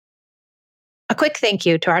quick thank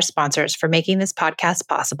you to our sponsors for making this podcast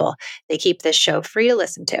possible. They keep this show free to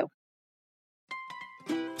listen to.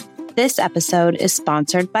 This episode is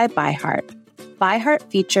sponsored by ByHeart. ByHeart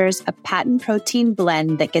features a patent protein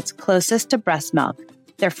blend that gets closest to breast milk.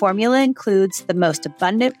 Their formula includes the most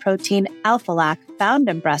abundant protein, alpha-lac, found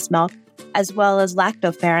in breast milk, as well as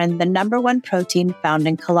lactoferrin, the number one protein found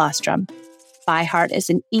in colostrum. ByHeart is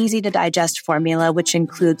an easy-to-digest formula which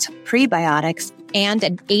includes prebiotics and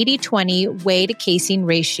an 80-20 whey to casein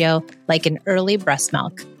ratio like in early breast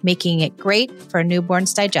milk, making it great for a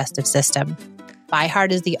newborn's digestive system.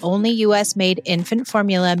 ByHeart is the only U.S.-made infant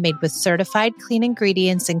formula made with certified clean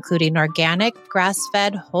ingredients, including organic,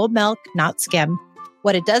 grass-fed, whole milk, not skim.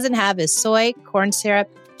 What it doesn't have is soy, corn syrup,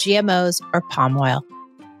 GMOs, or palm oil.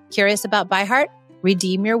 Curious about ByHeart?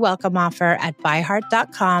 Redeem your welcome offer at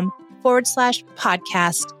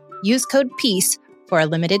byheart.com/podcast. Use code PEACE for a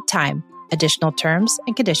limited time. Additional terms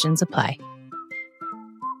and conditions apply.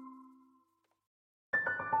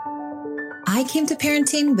 I came to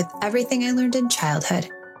parenting with everything I learned in childhood: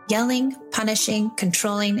 yelling, punishing,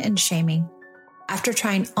 controlling, and shaming. After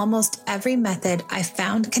trying almost every method, I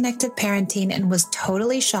found connected parenting and was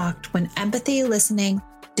totally shocked when empathy, listening,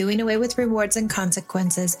 doing away with rewards and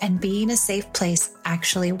consequences, and being a safe place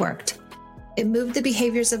actually worked. It moved the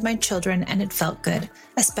behaviors of my children, and it felt good,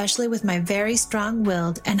 especially with my very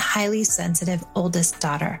strong-willed and highly sensitive oldest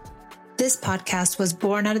daughter. This podcast was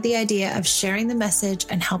born out of the idea of sharing the message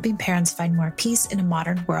and helping parents find more peace in a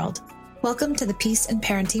modern world. Welcome to the Peace and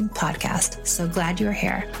Parenting Podcast. So glad you're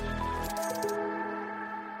here.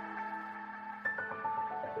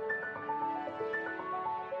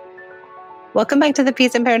 Welcome back to the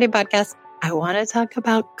Peace and Parenting Podcast. I want to talk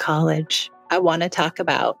about college. I want to talk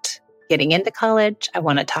about getting into college. I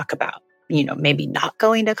want to talk about, maybe not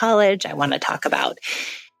going to college. I want to talk about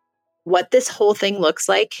what this whole thing looks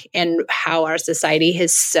like and how our society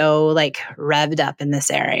is so revved up in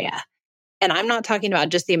this area. And I'm not talking about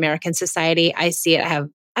just the American society. I see it. I have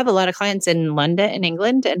a lot of clients in London and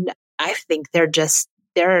England, and I think they're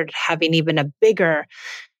having even a bigger,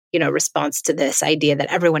 response to this idea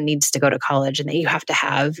that everyone needs to go to college and that you have to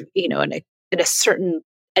have, in a certain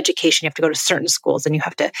education, you have to go to certain schools and you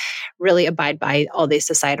have to really abide by all these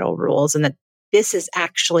societal rules, and that this is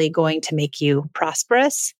actually going to make you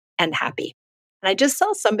prosperous and happy. And I just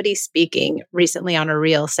saw somebody speaking recently on a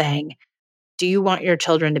reel saying, do you want your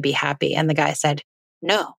children to be happy? And the guy said,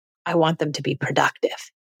 no, I want them to be productive,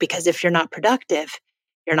 because if you're not productive,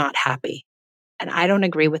 you're not happy. And I don't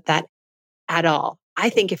agree with that at all. I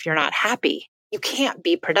think if you're not happy, you can't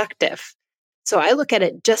be productive. So I look at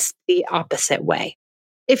it just the opposite way.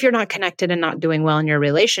 If you're not connected and not doing well in your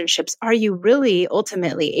relationships, are you really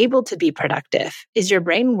ultimately able to be productive? Is your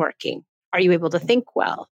brain working? Are you able to think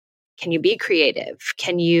well? Can you be creative?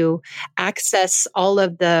 Can you access all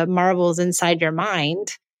of the marvels inside your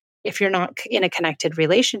mind if you're not in a connected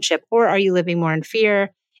relationship? Or are you living more in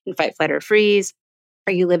fear, in fight, flight, or freeze?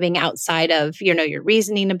 Are you living outside of, your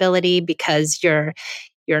reasoning ability because you're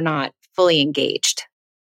not fully engaged?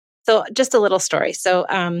 So just a little story. So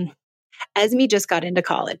Esme just got into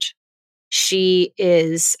college. She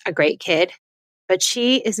is a great kid, but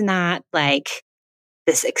she is not like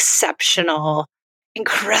this exceptional,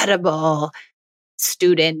 incredible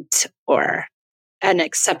student or an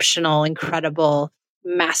exceptional, incredible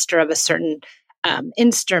master of a certain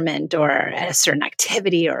instrument or a certain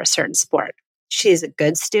activity or a certain sport. She's a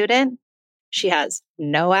good student. She has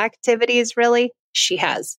no activities really. She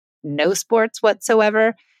has no sports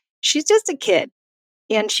whatsoever. She's just a kid.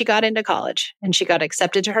 And she got into college and she got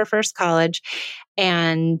accepted to her first college.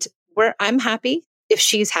 And I'm happy if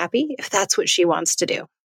she's happy, if that's what she wants to do.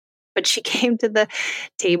 But she came to the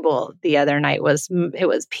table the other night. It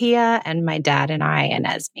was Pia and my dad and I and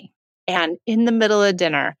Esme. And in the middle of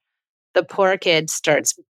dinner, the poor kid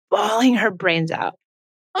starts bawling her brains out.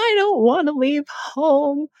 I don't want to leave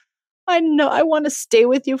home. I know I want to stay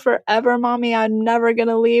with you forever, Mommy. I'm never going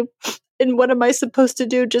to leave. And what am I supposed to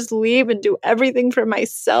do? Just leave and do everything for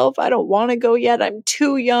myself? I don't want to go yet. I'm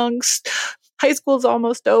too young. High school's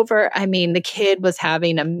almost over. I mean, the kid was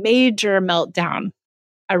having a major meltdown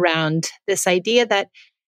around this idea that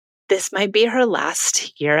this might be her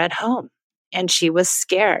last year at home. And she was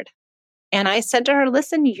scared. And I said to her,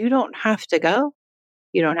 listen, you don't have to go.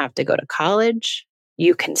 You don't have to go to college.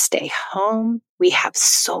 You can stay home. We have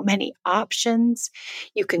so many options.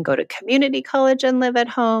 You can go to community college and live at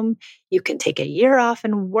home. You can take a year off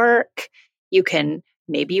and work.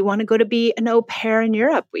 Maybe you want to go to be an au pair in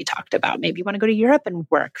Europe, we talked about. Maybe you want to go to Europe and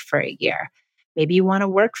work for a year. Maybe you want to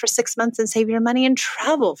work for 6 months and save your money and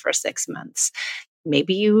travel for 6 months.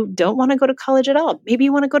 Maybe you don't want to go to college at all. Maybe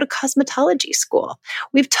you want to go to cosmetology school.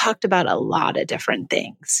 We've talked about a lot of different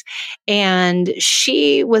things. And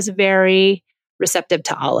she was very receptive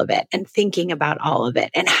to all of it and thinking about all of it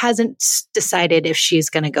and hasn't decided if she's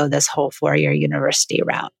going to go this whole 4-year university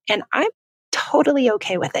route. And I'm totally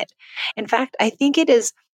okay with it. In fact, I think it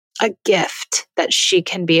is a gift that she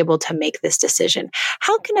can be able to make this decision.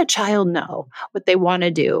 How can a child know what they want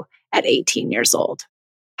to do at 18 years old?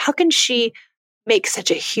 How can she make such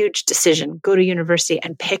a huge decision, go to university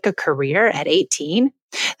and pick a career at 18?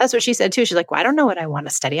 That's what she said too. She's like, well, I don't know what I want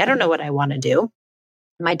to study. I don't know what I want to do.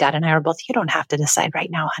 My dad and I are both, you don't have to decide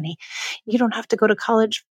right now, honey. You don't have to go to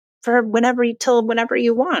college for till whenever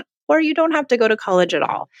you want, or you don't have to go to college at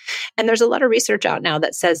all. And there's a lot of research out now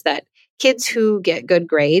that says that kids who get good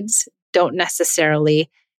grades don't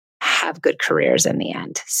necessarily have good careers in the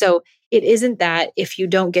end. So it isn't that if you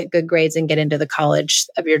don't get good grades and get into the college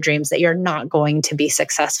of your dreams that you're not going to be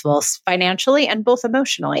successful financially and both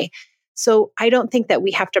emotionally. So I don't think that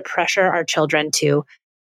we have to pressure our children to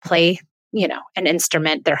play, an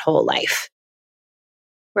instrument their whole life.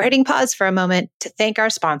 We're hitting pause for a moment to thank our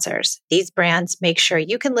sponsors. These brands make sure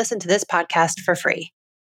you can listen to this podcast for free.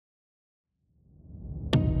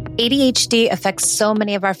 ADHD affects so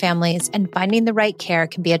many of our families, and finding the right care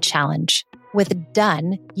can be a challenge. With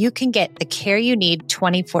Done, you can get the care you need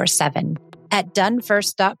 24/7. At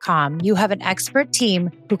donefirst.com, you have an expert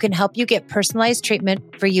team who can help you get personalized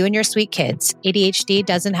treatment for you and your sweet kids. ADHD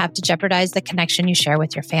doesn't have to jeopardize the connection you share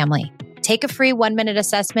with your family. Take a free 1-minute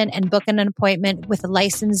assessment and book an appointment with a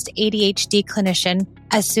licensed ADHD clinician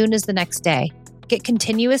as soon as the next day. Get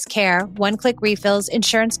continuous care, one-click refills,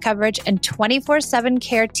 insurance coverage, and 24/7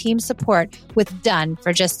 care team support with Done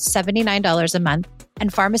for just $79 a month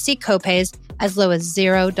and pharmacy copays as low as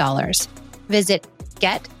 $0. Visit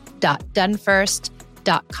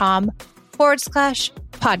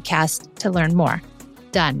get.donefirst.com/podcast to learn more.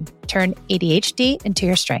 Done. Turn ADHD into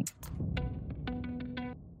your strength.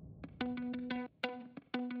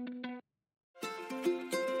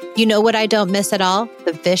 You know what I don't miss at all?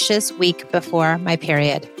 The vicious week before my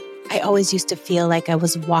period. I always used to feel like I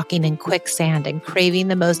was walking in quicksand and craving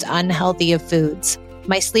the most unhealthy of foods.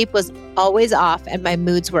 My sleep was always off and my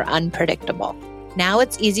moods were unpredictable. Now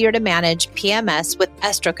it's easier to manage PMS with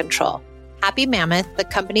Estro Control. Happy Mammoth, the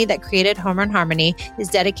company that created Hormone Harmony, is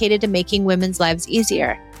dedicated to making women's lives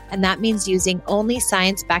easier. And that means using only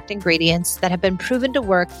science-backed ingredients that have been proven to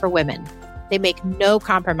work for women. They make no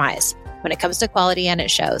compromise when it comes to quality, and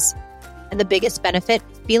it shows. And the biggest benefit,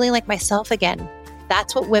 feeling like myself again.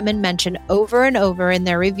 That's what women mention over and over in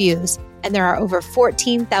their reviews, and there are over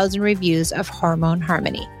 14,000 reviews of Hormone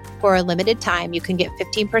Harmony. For a limited time, you can get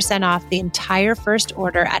 15% off the entire first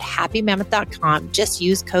order at happymammoth.com. Just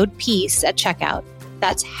use code PEACE at checkout.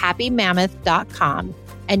 That's happymammoth.com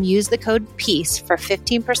and use the code PEACE for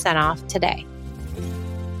 15% off today.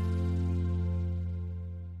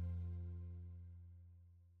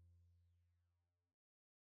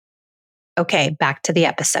 Okay, back to the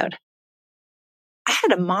episode. I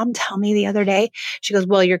had a mom tell me the other day, she goes,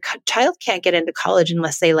 well, your child can't get into college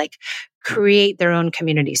unless they create their own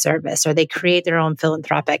community service or they create their own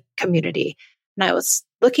philanthropic community. And I was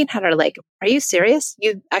looking at her like, are you serious?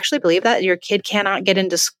 You actually believe that your kid cannot get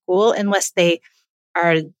into school unless they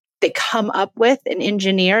come up with and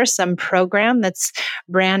engineer some program that's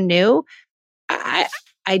brand new? I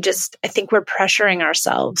think we're pressuring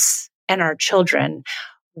ourselves and our children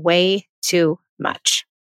way too much.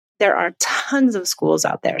 There are tons of schools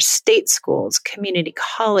out there, state schools, community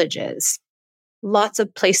colleges, lots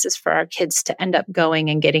of places for our kids to end up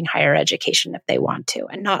going and getting higher education if they want to.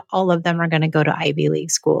 And not all of them are going to go to Ivy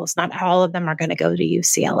League schools. Not all of them are going to go to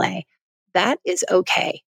UCLA. That is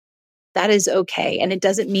okay. That is okay. And it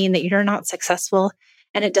doesn't mean that you're not successful.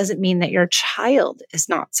 And it doesn't mean that your child is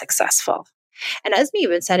not successful. And Esme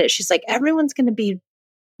even said it. She's like, everyone's going to be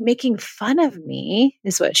making fun of me,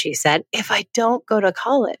 is what she said, if I don't go to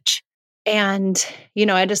college. And,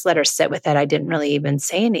 I just let her sit with it. I didn't really even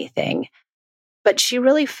say anything. But she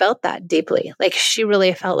really felt that deeply. Like she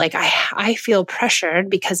really felt like I feel pressured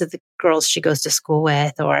because of the girls she goes to school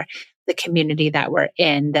with or the community that we're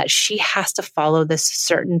in, that she has to follow this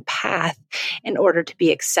certain path in order to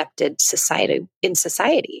be accepted in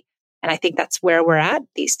society. And I think that's where we're at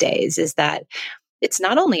these days, is that it's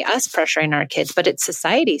not only us pressuring our kids, but it's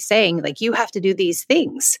society saying, you have to do these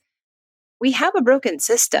things. We have a broken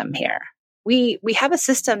system here. We have a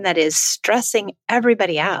system that is stressing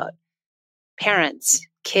everybody out. Parents,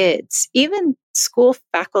 kids, even school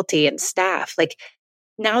faculty and staff.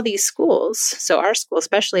 Now these schools, so our school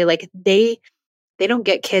especially, they don't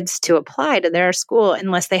get kids to apply to their school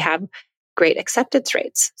unless they have great acceptance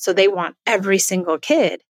rates. So they want every single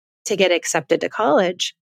kid to get accepted to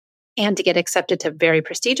college and to get accepted to very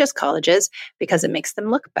prestigious colleges because it makes them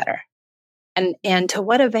look better. And to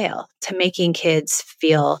what avail? To making kids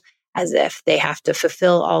feel as if they have to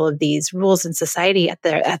fulfill all of these rules in society at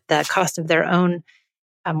the cost of their own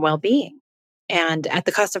well-being and at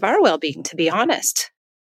the cost of our well-being, to be honest.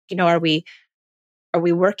 Are we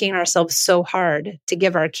working ourselves so hard to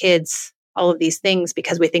give our kids all of these things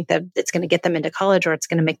because we think that it's going to get them into college or it's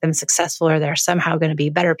going to make them successful or they're somehow going to be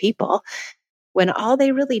better people, when all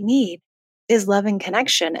they really need is love and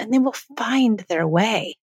connection, and they will find their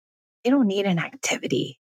way. They don't need an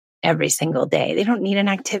activity every single day. They don't need an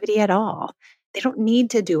activity at all. They don't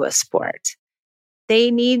need to do a sport.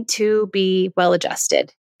 They need to be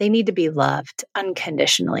well-adjusted. They need to be loved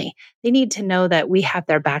unconditionally. They need to know that we have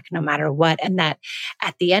their back no matter what. And that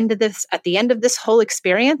at the end of this whole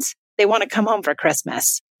experience, they want to come home for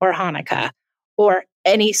Christmas or Hanukkah or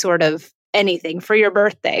any sort of anything, for your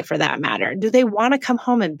birthday for that matter. Do they want to come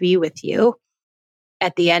home and be with you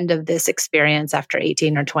at the end of this experience after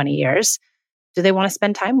 18 or 20 years? Do they want to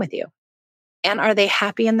spend time with you? And are they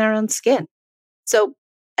happy in their own skin? So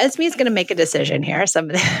Esme is going to make a decision here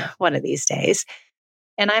one of these days.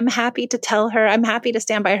 And I'm happy to tell her, I'm happy to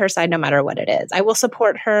stand by her side no matter what it is. I will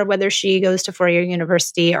support her whether she goes to four-year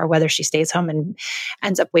university or whether she stays home and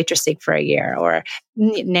ends up waitressing for a year or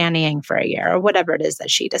nannying for a year or whatever it is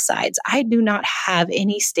that she decides. I do not have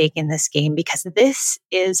any stake in this game because this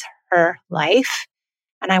is her life.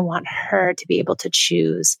 And I want her to be able to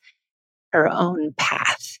choose her own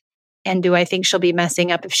path. And do I think she'll be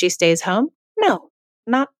messing up if she stays home? No,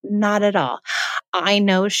 not at all. I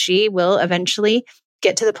know she will eventually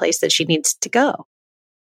get to the place that she needs to go.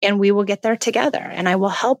 And we will get there together. And I will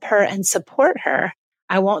help her and support her.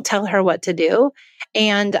 I won't tell her what to do.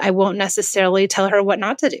 And I won't necessarily tell her what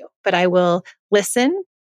not to do. But I will listen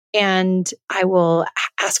and I will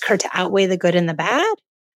ask her to outweigh the good and the bad.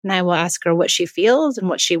 And I will ask her what she feels and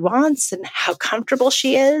what she wants and how comfortable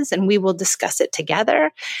she is. And we will discuss it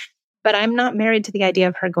together. But I'm not married to the idea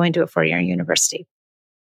of her going to a four-year university.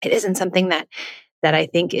 It isn't something that I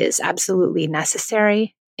think is absolutely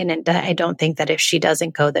necessary. And I don't think that if she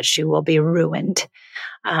doesn't go, that she will be ruined.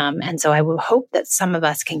 And so I will hope that some of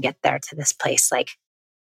us can get there to this place. Like,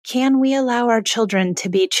 can we allow our children to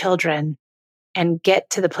be children and get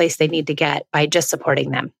to the place they need to get by just supporting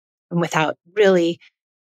them and without really,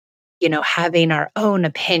 having our own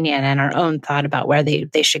opinion and our own thought about where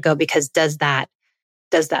they should go? Because does that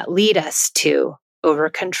lead us to over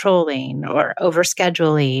controlling or over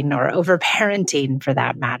scheduling or over parenting, for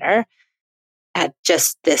that matter, at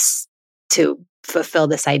just this to fulfill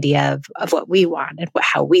this idea of what we want and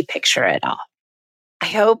how we picture it all? I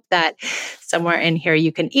hope that somewhere in here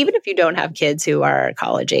you can, even if you don't have kids who are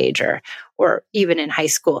college age or even in high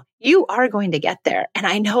school, you are going to get there. And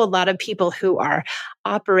I know a lot of people who are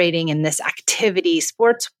operating in this activity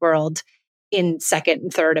sports world in second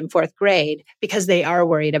and third and fourth grade because they are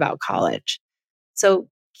worried about college. So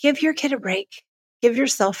give your kid a break. Give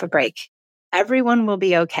yourself a break. Everyone will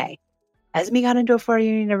be okay. Esme got into a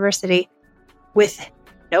four-year university with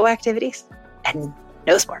no activities and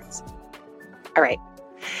no sports. All right.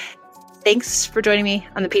 Thanks for joining me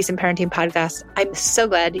on the Peace and Parenting podcast. I'm so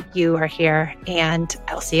glad you are here, and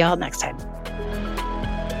I'll see y'all next time.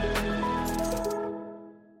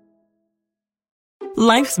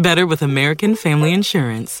 Life's better with American Family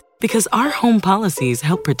Insurance because our home policies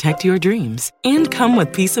help protect your dreams and come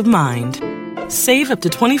with peace of mind. Save up to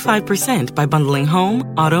 25% by bundling home,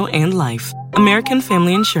 auto, and life. American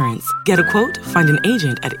Family Insurance. Get a quote, find an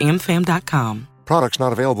agent at amfam.com. Products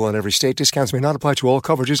not available in every state. Discounts may not apply to all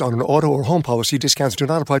coverages on an auto or home policy. Discounts do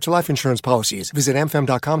not apply to life insurance policies. Visit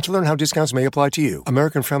amfam.com to learn how discounts may apply to you.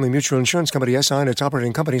 American Family Mutual Insurance Company, SI, and its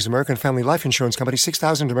operating companies, American Family Life Insurance Company,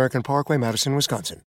 6000 American Parkway, Madison, Wisconsin.